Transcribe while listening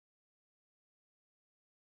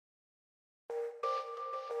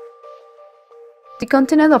The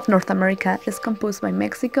continent of North America is composed by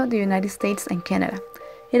Mexico, the United States, and Canada.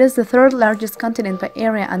 It is the third largest continent by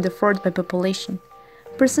area and the fourth by population.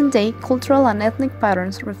 Present-day cultural and ethnic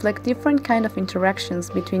patterns reflect different kinds of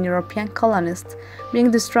interactions between European colonists,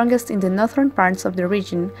 being the strongest in the northern parts of the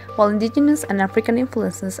region, while indigenous and African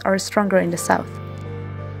influences are stronger in the south.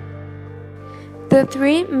 The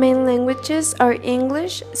three main languages are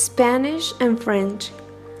English, Spanish, and French.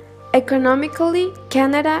 Economically,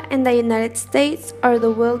 Canada and the United States are the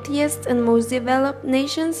wealthiest and most developed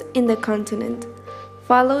nations in the continent,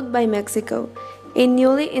 followed by Mexico, a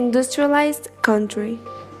newly industrialized country.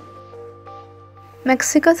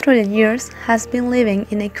 Mexico through the years has been living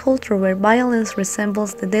in a culture where violence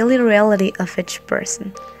resembles the daily reality of each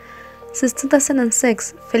person. Since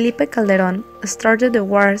 2006, Felipe Calderón started the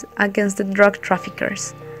war against the drug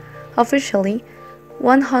traffickers. Officially,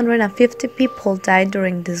 150 people died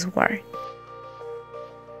during this war.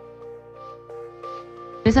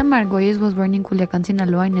 Teresa Margolles was born in Culiacán,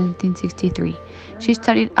 Sinaloa in 1963. She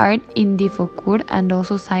studied art in DIFOCUR and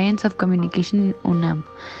also science of communication in UNAM.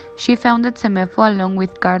 She founded CEMEFO along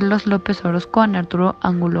with Carlos López Orozco and Arturo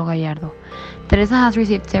Angulo Gallardo. Teresa has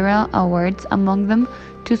received several awards, among them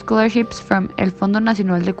 2 scholarships from el Fondo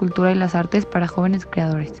Nacional de Cultura y las Artes para Jóvenes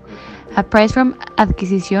Creadores, a prize from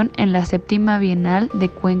Adquisición en la Séptima Bienal de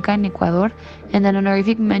Cuenca en Ecuador, and an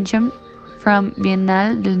honorific mention from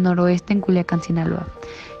Bienal del Noroeste en Culiacán, Sinaloa.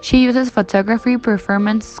 She uses photography,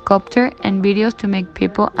 performance, sculpture, and videos to make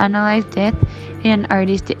people analyze death in an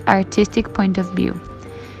artistic point of view.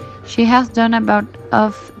 She has done about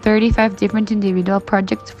 35 different individual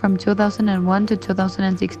projects from 2001 to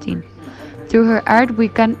 2016. Through her art, we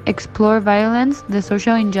can explore violence, the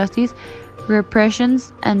social injustice,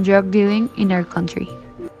 repressions, and drug dealing in our country.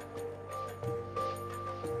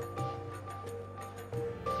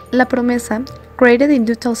 La Promesa, created in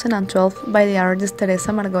 2012 by the artist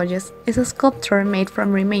Teresa Margolles, is a sculpture made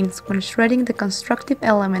from remains when shredding the constructive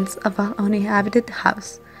elements of an uninhabited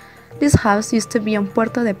house. This house used to be on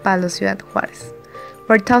Puerto de Palos, Ciudad Juárez,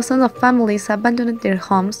 where thousands of families abandoned their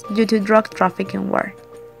homes due to drug trafficking war.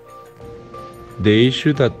 The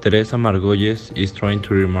issue that Teresa Margolles is trying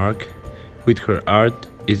to remark with her art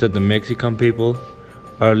is that the Mexican people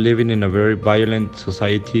are living in a very violent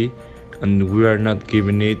society and we are not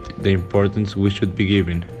giving it the importance we should be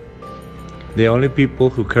giving. The only people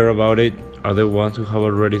who care about it are the ones who have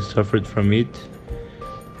already suffered from it,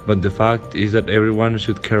 but the fact is that everyone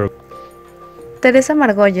should care. Teresa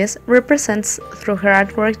Margolles represents through her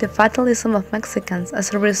artwork the fatalism of Mexicans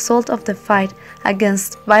as a result of the fight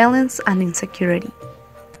against violence and insecurity.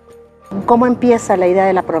 ¿Cómo empieza la idea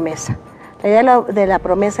de la promesa? La idea de la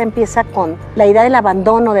promesa empieza con la idea del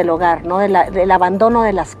abandono del hogar, ¿no? del abandono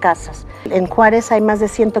de las casas. En Juárez hay más de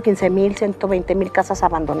 115,000, 120,000 casas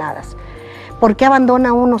abandonadas. ¿Por qué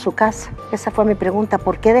abandona uno su casa? Esa fue mi pregunta.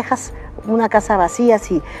 ¿Por qué dejas una casa vacía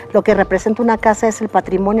si lo que representa una casa es el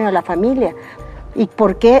patrimonio de la familia? ¿Y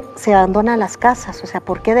por qué se abandonan las casas? O sea,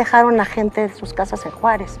 ¿por qué dejaron la gente de sus casas en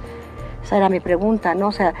Juárez? Esa era mi pregunta, ¿no?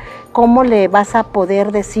 O sea, ¿cómo le vas a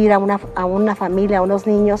poder decir a una familia, a unos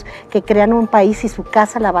niños que crean un país si su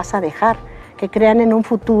casa la vas a dejar? Que crean en un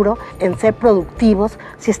futuro, en ser productivos,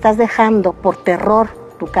 si estás dejando por terror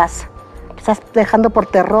tu casa. Estás dejando por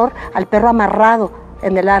terror al perro amarrado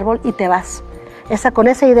en el árbol y te vas. Con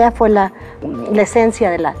esa idea fue la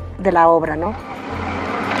esencia de la obra, ¿no?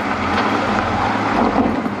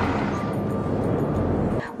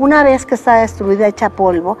 Una vez que está destruida, hecha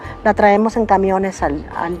polvo, la traemos en camiones al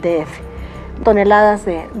DF. Toneladas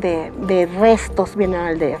de restos vienen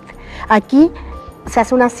al DF. Aquí se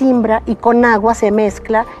hace una siembra y con agua se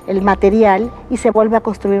mezcla el material y se vuelve a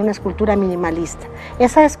construir una escultura minimalista.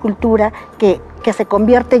 Esa escultura que se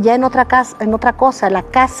convierte ya en otra cosa. La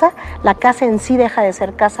casa en sí deja de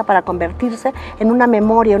ser casa para convertirse en una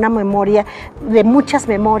memoria de muchas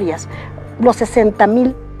memorias. Los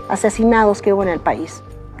 60,000 asesinados que hubo en el país.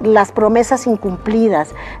 Las promesas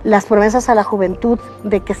incumplidas, las promesas a la juventud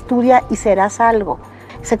de que estudia y serás algo.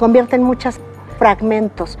 Se convierte en muchos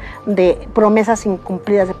fragmentos de promesas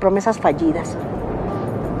incumplidas, de promesas fallidas.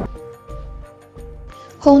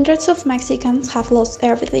 Hundreds of Mexicans have lost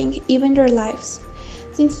everything, even their lives.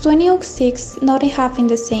 Since 2006, nothing have been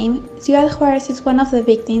the same. Ciudad Juárez is one of the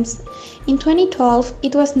victims. In 2012,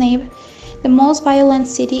 it was named the most violent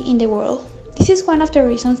city in the world. This is one of the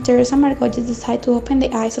reasons Teresa Margolles decided to open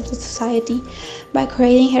the eyes of the society by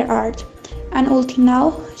creating her art. And until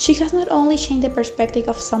now, she has not only changed the perspective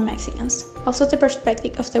of some Mexicans, also the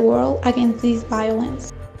perspective of the world against this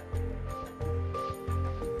violence.